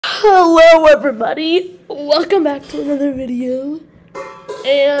Hello everybody, welcome back to another video.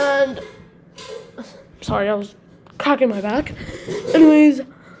 And sorry, I was cracking my back. Anyways,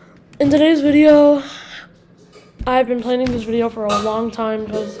 in today's video, I've been planning this video for a long time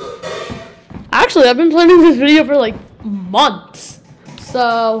because actually I've been planning this video for like months.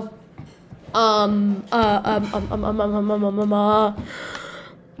 So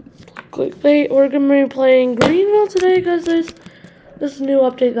clickbait, we're gonna be playing Greenville today because there's this new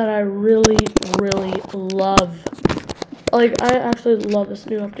update that I really love. Like, I actually love this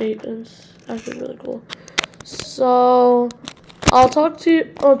new update. It's actually really cool. So I'll talk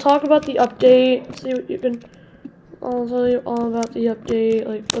about the update, see what you can. I'll tell you all about the update,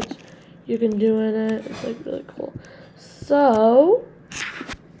 like what you can do in it. It's like really cool. So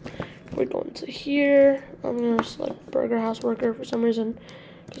we're going to here. I'm gonna select Burger House Worker for some reason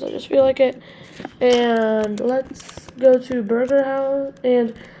because I just feel like it. And let's go to Burger House.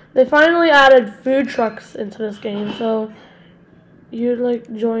 And they finally added food trucks into this game. So you'd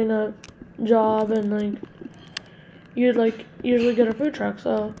like join a job and like you'd like usually get a food truck.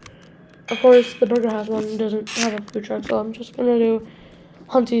 So of course the Burger House one doesn't have a food truck. So I'm just gonna do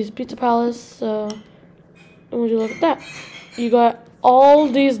Hunty's Pizza Palace. So and would you look at that? You got all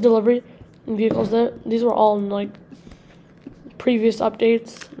these delivery vehicles there. These were all in like previous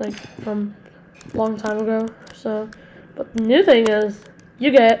updates, like from a long time ago. So, but the new thing is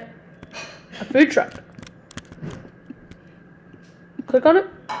you get a food truck. Click on it.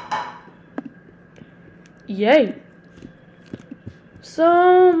 Yay.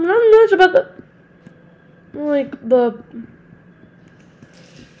 So not much about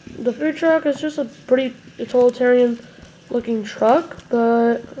the food truck. It's just a pretty utilitarian looking truck,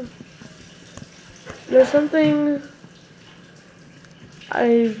 but there's something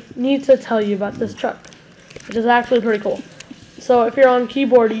I need to tell you about this truck, which is actually pretty cool. So if you're on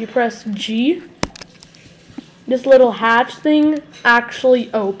keyboard, you press G. This little hatch thing actually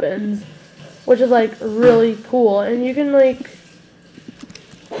opens, which is like really cool. And you can like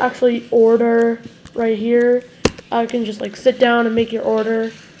actually order right here. I can just like sit down and make your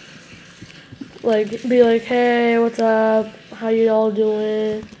order. Like be like, hey, what's up? How you all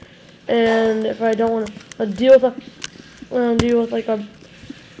doing? And if I don't want to deal with like a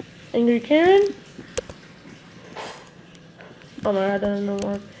angry Karen. Oh my god, that doesn't know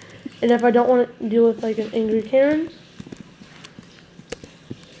more. And if I don't want to deal with like an angry Karen,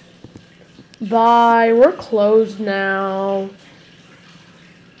 bye. We're closed now.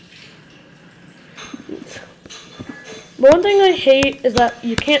 But one thing I hate is that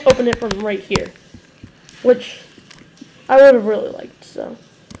you can't open it from right here, which I would have really liked. So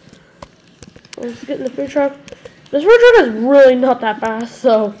let's get in the food truck. This food truck is really not that fast,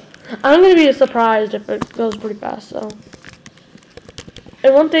 so I'm going to be surprised if it goes pretty fast. So,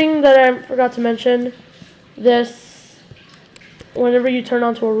 and one thing that I forgot to mention, this, whenever you turn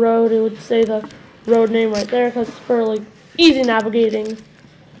onto a road, it would say the road name right there because it's for like easy navigating.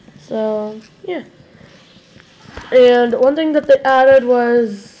 So yeah. And one thing that they added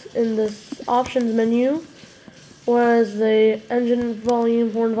was in this options menu was the engine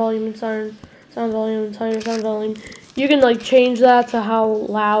volume, horn volume, and sound volume, and tire sound volume. You can like change that to how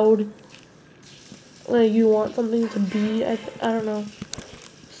loud you want something to be. I don't know.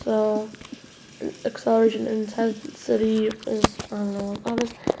 So acceleration intensity is, I don't know what that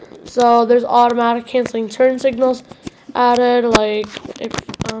is. So there's automatic canceling turn signals added. Like if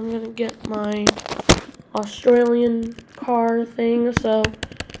I'm gonna get my Australian car thing, so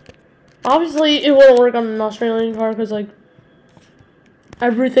obviously it wouldn't work on an Australian car because like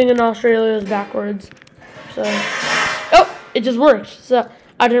everything in Australia is backwards. So oh, it just worked. So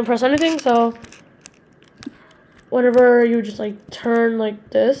I didn't press anything. So whenever you just like turn like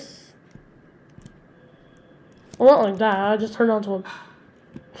this, well, not like that. I just turned onto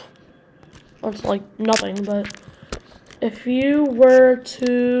like nothing. But if you were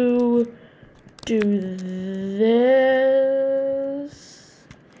to do this,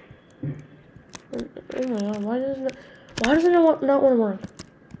 oh my god, why doesn't it not want to work?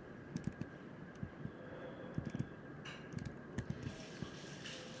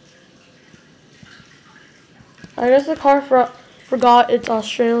 I guess the car forgot it's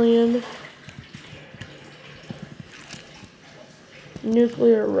Australian.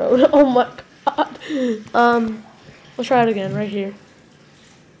 Nuclear road. Oh my god. Let's try it again right here.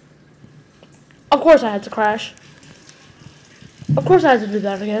 Of course I had to crash. Of course I had to do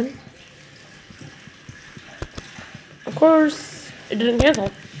that again. Of course it didn't cancel.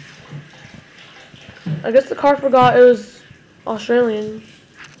 I guess the car forgot it was Australian.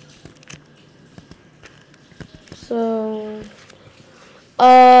 So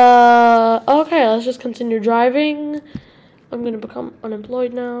Okay, let's just continue driving. I'm gonna become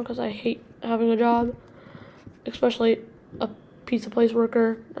unemployed now because I hate having a job, especially a pizza place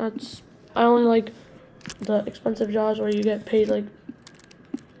worker. I only like the expensive jobs where you get paid like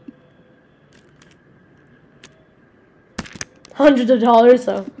hundreds of dollars.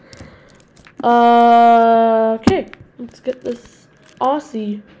 So, okay, let's get this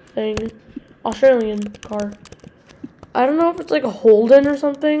Aussie thing, Australian car. I don't know if it's like a Holden or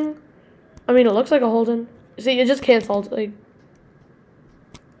something. I mean, it looks like a Holden. See, it just canceled. Like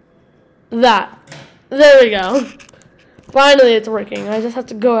that. There we go. Finally, it's working. I just have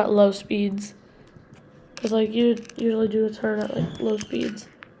to go at low speeds. Because, like, you usually do a turn at, like, low speeds.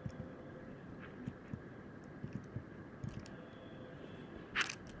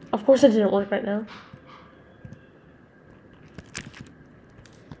 Of course, it didn't work right now.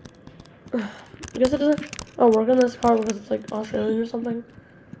 I guess it doesn't. Oh, work on this car because it's, like, Australian or something.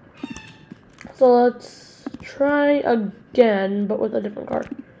 So, let's try again, but with a different car.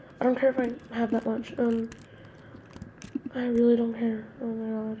 I don't care if I have that much. I really don't care. Oh,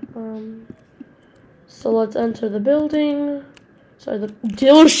 my God. So let's enter the building. Sorry, the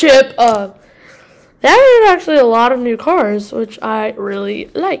dealership. There are actually a lot of new cars, which I really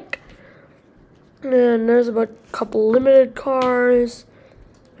like. And there's about a couple limited cars.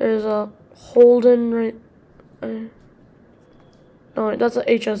 There's a Holden, right? No, wait, that's a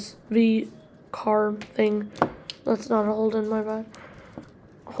HSV car thing. That's not a Holden, my bad.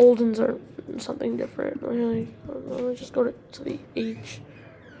 Holdens are something different. Let's just go to the H.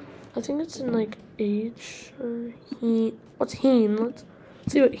 I think it's in like H or Heen. What's Heen? Let's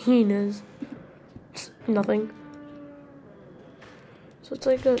see what Heen is. It's nothing. So it's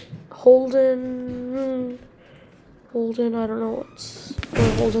like a Holden. Holden, I don't know what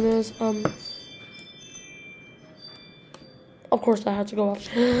Holden is. Of course that had to go off.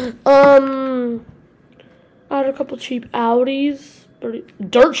 I had a couple cheap Audis.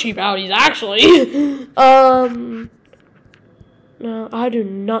 Dirt cheap Audis, actually. No, I do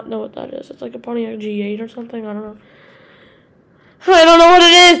not know what that is. It's like a Pontiac G8 or something. I don't know. I don't know what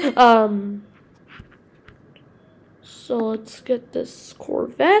it is. So let's get this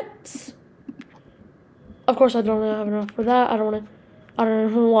Corvette. Of course, I don't have enough for that. I don't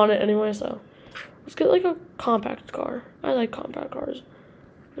even want it anyway. So let's get like a compact car. I like compact cars.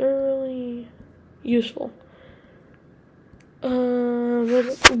 They're really useful.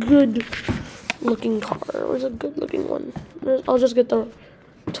 Where's a good looking car? Where's a good looking one? I'll just get the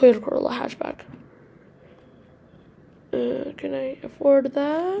Toyota Corolla hatchback. Can I afford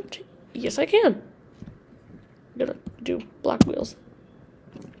that? Yes, I can. I'm gonna do black wheels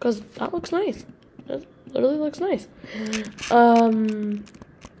because that looks nice. That literally looks nice.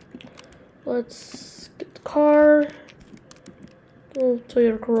 Let's get the car.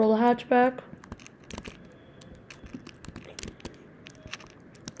 Toyota Corolla hatchback.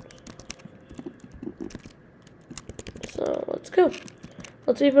 So let's go.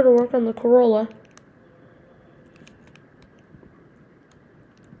 Let's see if it'll work on the Corolla.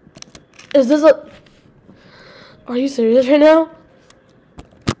 Is this a... Are you serious right now?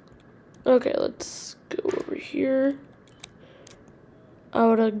 Okay, let's go over here.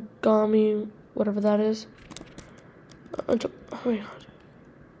 Origami, whatever that is. Oh my god.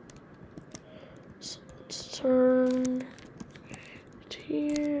 So let's turn to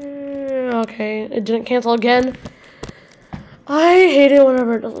here. Okay, it didn't cancel again. I hate it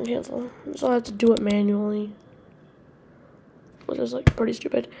whenever it doesn't cancel. So I have to do it manually. Which is like pretty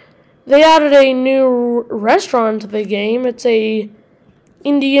stupid. They added a new restaurant to the game. It's a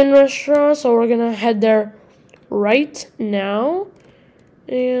Indian restaurant, so we're gonna head there right now.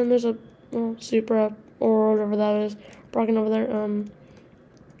 And there's a Supra or whatever that is, parking over there.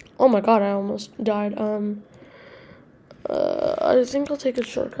 Oh my god, I almost died. I think I'll take a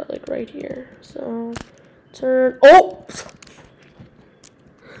shortcut like right here. So turn. Oh.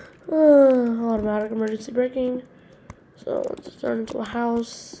 Automatic emergency braking. So let's turn into a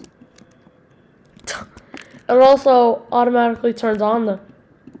house. It also automatically turns on the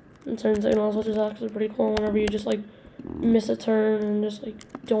turn signals, which is actually pretty cool whenever you just like miss a turn and just like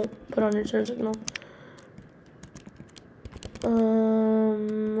don't put on your turn signal.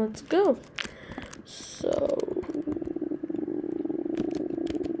 Let's go. So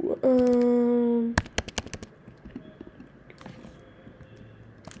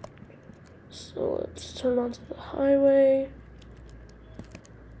let's turn onto the highway.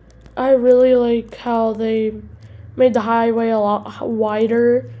 I really like how they made the highway a lot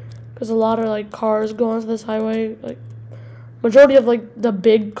wider, because a lot of like cars go onto this highway. Like majority of like the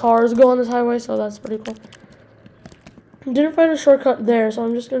big cars go on this highway, so that's pretty cool. Didn't find a shortcut there, so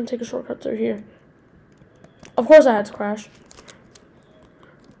I'm just gonna take a shortcut through here. Of course I had to crash.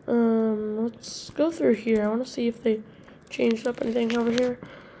 Let's go through here. I want to see if they changed up anything over here.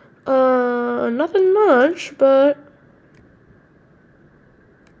 Nothing much, but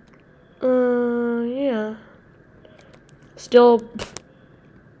yeah. Still,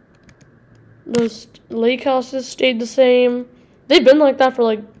 those lake houses stayed the same. They've been like that for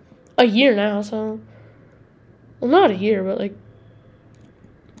like a year now, so. Well, not a year, but like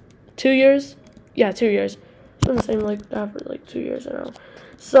 2 years. Yeah, 2 years. It's been the same like that for like 2 years now.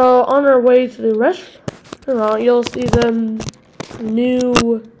 So on our way to the restaurant, you'll see the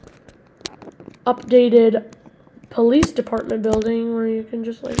new updated police department building where you can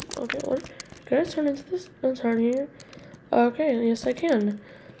just like, okay, what? Can I turn into this? I'll turn here. Okay, yes I can.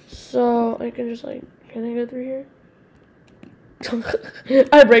 So I can just like, can I go through here?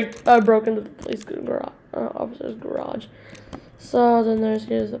 I broke into the police garage, officer's garage. So then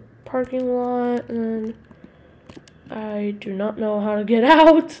here's the parking lot, and then I do not know how to get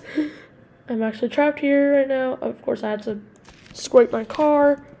out. I'm actually trapped here right now. Of course, I had to scrape my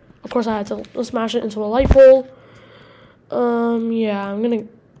car. Of course, I had to smash it into a light pole. Yeah, I'm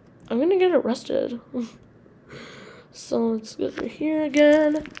gonna get arrested. So let's go through here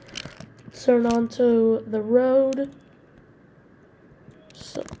again. Turn onto the road.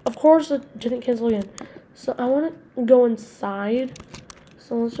 So, of course, it didn't cancel again. So I want to go inside.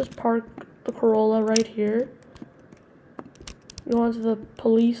 So let's just park the Corolla right here. Go on to the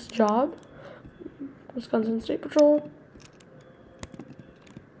police job. Wisconsin State Patrol.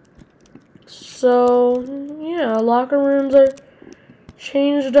 So, yeah, locker rooms are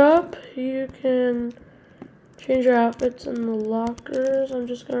changed up. You can change your outfits in the lockers. I'm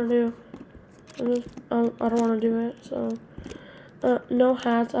just gonna do, I don't want to do it, so. No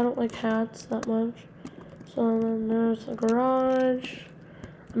hats. I don't like hats that much. So then there's a garage.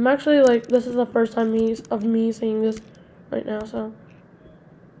 I'm actually like, this is the first time of me seeing this right now, so.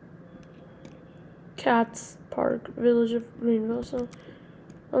 Cats Park, Village of Greenville, so.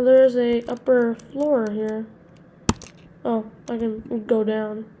 Oh, there's a upper floor here. Oh, I can go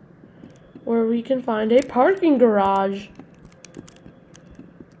down. Where we can find a parking garage.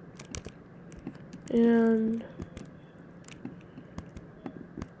 And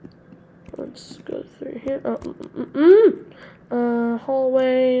let's go through here.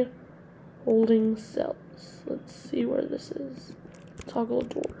 Hallway, holding cells. Let's see where this is. Toggle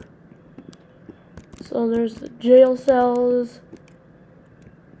door. So there's the jail cells.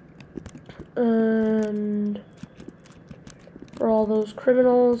 And for all those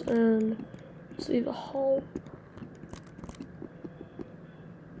criminals, and let's see the hall.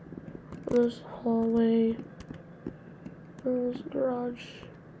 There's hallway. There's garage.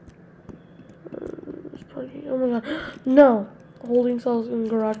 There's parking. Oh my god. No! Holding cells in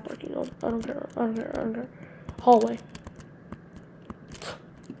garage parking. Oh, I don't care. I don't care. I don't care. Hallway.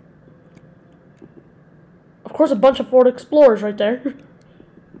 Of course, a bunch of Ford Explorers right there.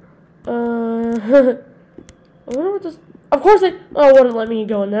 I wonder what this. Of course they. Oh, wouldn't let me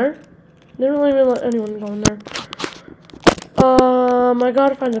go in there. They didn't even let anyone go in there. I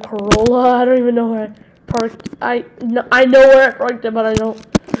gotta find the Corolla. I don't even know where I parked. I know where I parked it, but I don't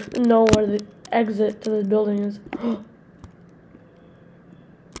know where the exit to the building is.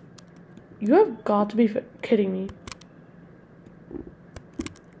 You have got to be kidding me.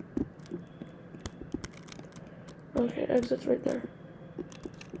 Okay, exit's right there.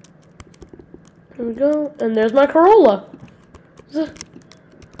 Here we go, and there's my Corolla.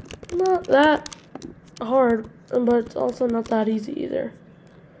 Not that hard, but it's also not that easy either.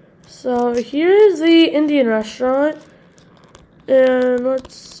 So here's the Indian restaurant, and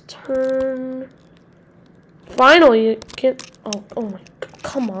let's turn. Finally, it can't. Oh my!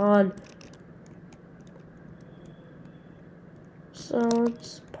 Come on. So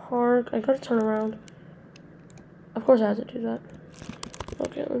let's park. I gotta turn around. Of course, I have to do that.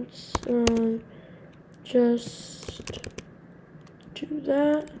 Okay, let's just do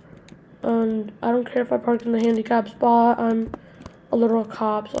that. And I don't care if I park in the handicap spot. I'm a literal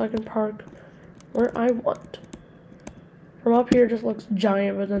cop, so I can park where I want. From up here, it just looks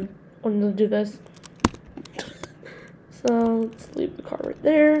giant, but then when I do this. So let's leave the car right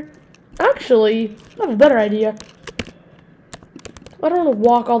there. Actually, I have a better idea. I don't want to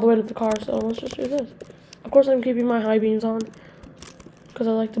walk all the way to the car, so let's just do this. Of course, I'm keeping my high beams on because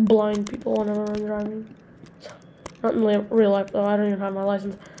I like to blind people whenever I'm driving. Not in real life, though. I don't even have my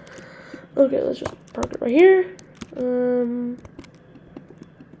license. Okay, let's just park it right here.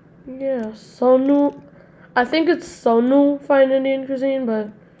 Yeah, Sonu. I think it's Sonu Fine Indian Cuisine, but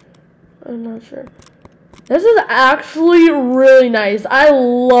I'm not sure. This is actually really nice. I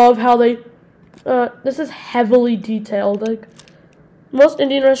love how they, this is heavily detailed. Like, most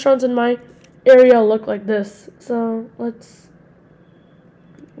Indian restaurants in my area look like this. So, let's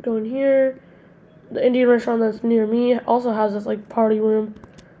go in here. The Indian restaurant that's near me also has this, like, party room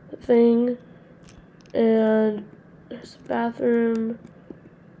thing. And there's a bathroom.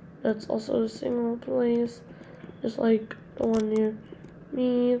 That's also a single place. Just like the one near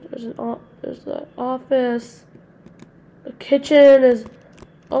me. There's the office. The kitchen is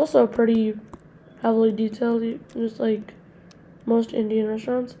also pretty heavily detailed, just like most Indian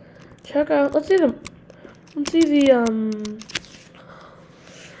restaurants. Check out. Let's see the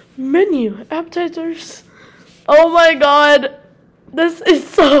menu. Appetizers. Oh my god, this is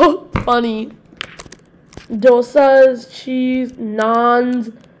so funny. Dosas, cheese,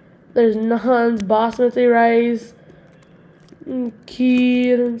 naans. There's naans, basmati rice,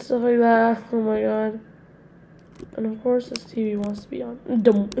 kheer, and stuff like that. Oh my god. And of course, this TV wants to be on.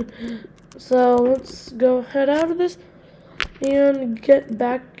 So let's go head out of this and get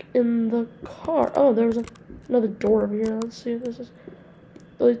back in the car. Oh, there's another door over here. Let's see if this is.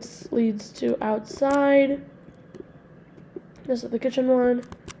 This leads to outside. This is the kitchen one.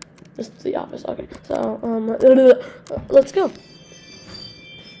 This is the office. Okay, so let's go.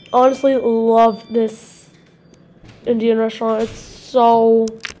 Honestly, love this Indian restaurant. It's so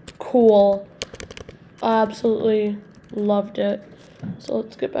cool. I absolutely loved it. So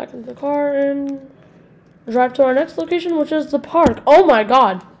let's get back into the car and drive to our next location, which is the park. Oh my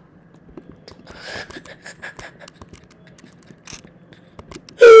god.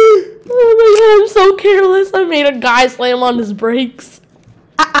 Oh my god, I'm so careless. I made a guy slam on his brakes.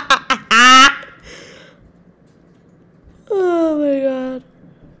 Oh my god.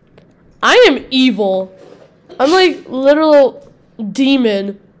 I am evil. I'm like literal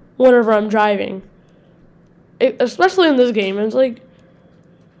demon whenever I'm driving. Especially in this game. It's like,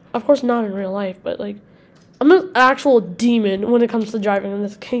 of course not in real life, but like, I'm an actual demon when it comes to driving in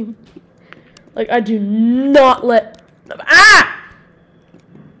this game. Like, I do not let... Ah!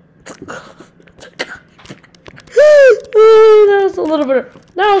 That was a little bit...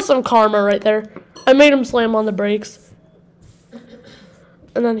 That was some karma right there. I made him slam on the brakes.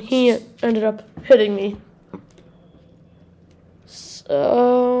 And then he ended up hitting me.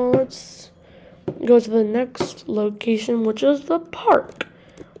 So, let's go to the next location, which is the park.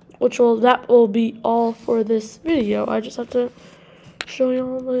 That will be all for this video. I just have to show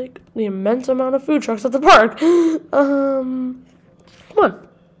y'all, like, the immense amount of food trucks at the park. Come on.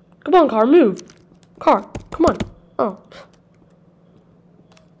 Come on, car, move. Car, come on. Oh.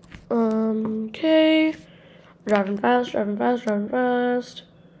 Okay. Driving fast, driving fast, driving fast.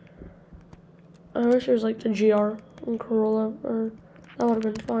 I wish it was like the GR and Corolla, or that would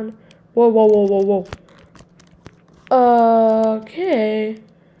have been fun. Whoa, whoa, whoa, whoa, whoa. Okay.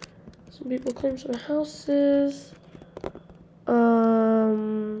 Some people claim some houses.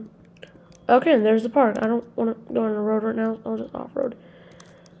 Okay, and there's the park. I don't want to go on the road right now. I'll just off-road.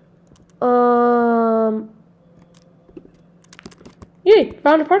 Yay,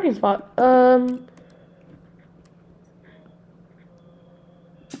 found a parking spot.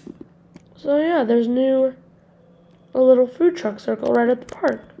 So yeah, there's a little food truck circle right at the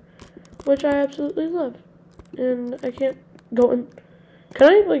park, which I absolutely love. And I can't go in. Can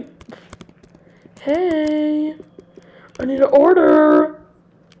I, like, hey, I need to order.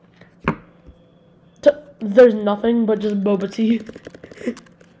 There's nothing but just boba tea.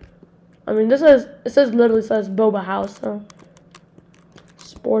 I mean, literally says boba house, so.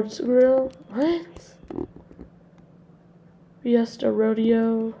 Sports grill, what? Fiesta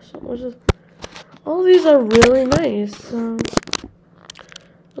rodeo, all these are really nice. So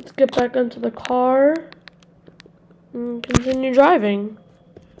let's get back into the car and continue driving.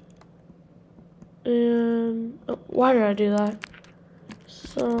 And why did I do that?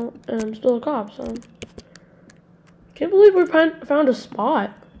 So, and I'm still a cop, so can't believe we found a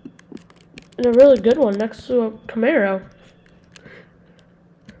spot, and a really good one next to a Camaro.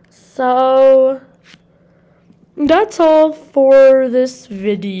 So that's all for this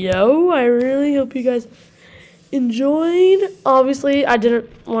video. I really hope you guys enjoyed. Obviously, I didn't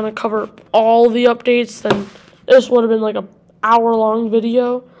want to cover all the updates, and this would have been like an hour-long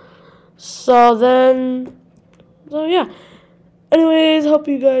video. So yeah. Anyways, hope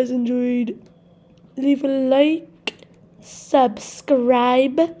you guys enjoyed. Leave a like,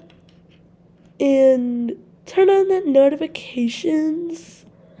 subscribe, and turn on the notifications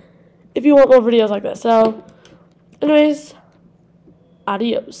if you want more videos like this. So, anyways,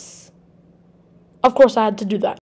 adios. Of course, I had to do that.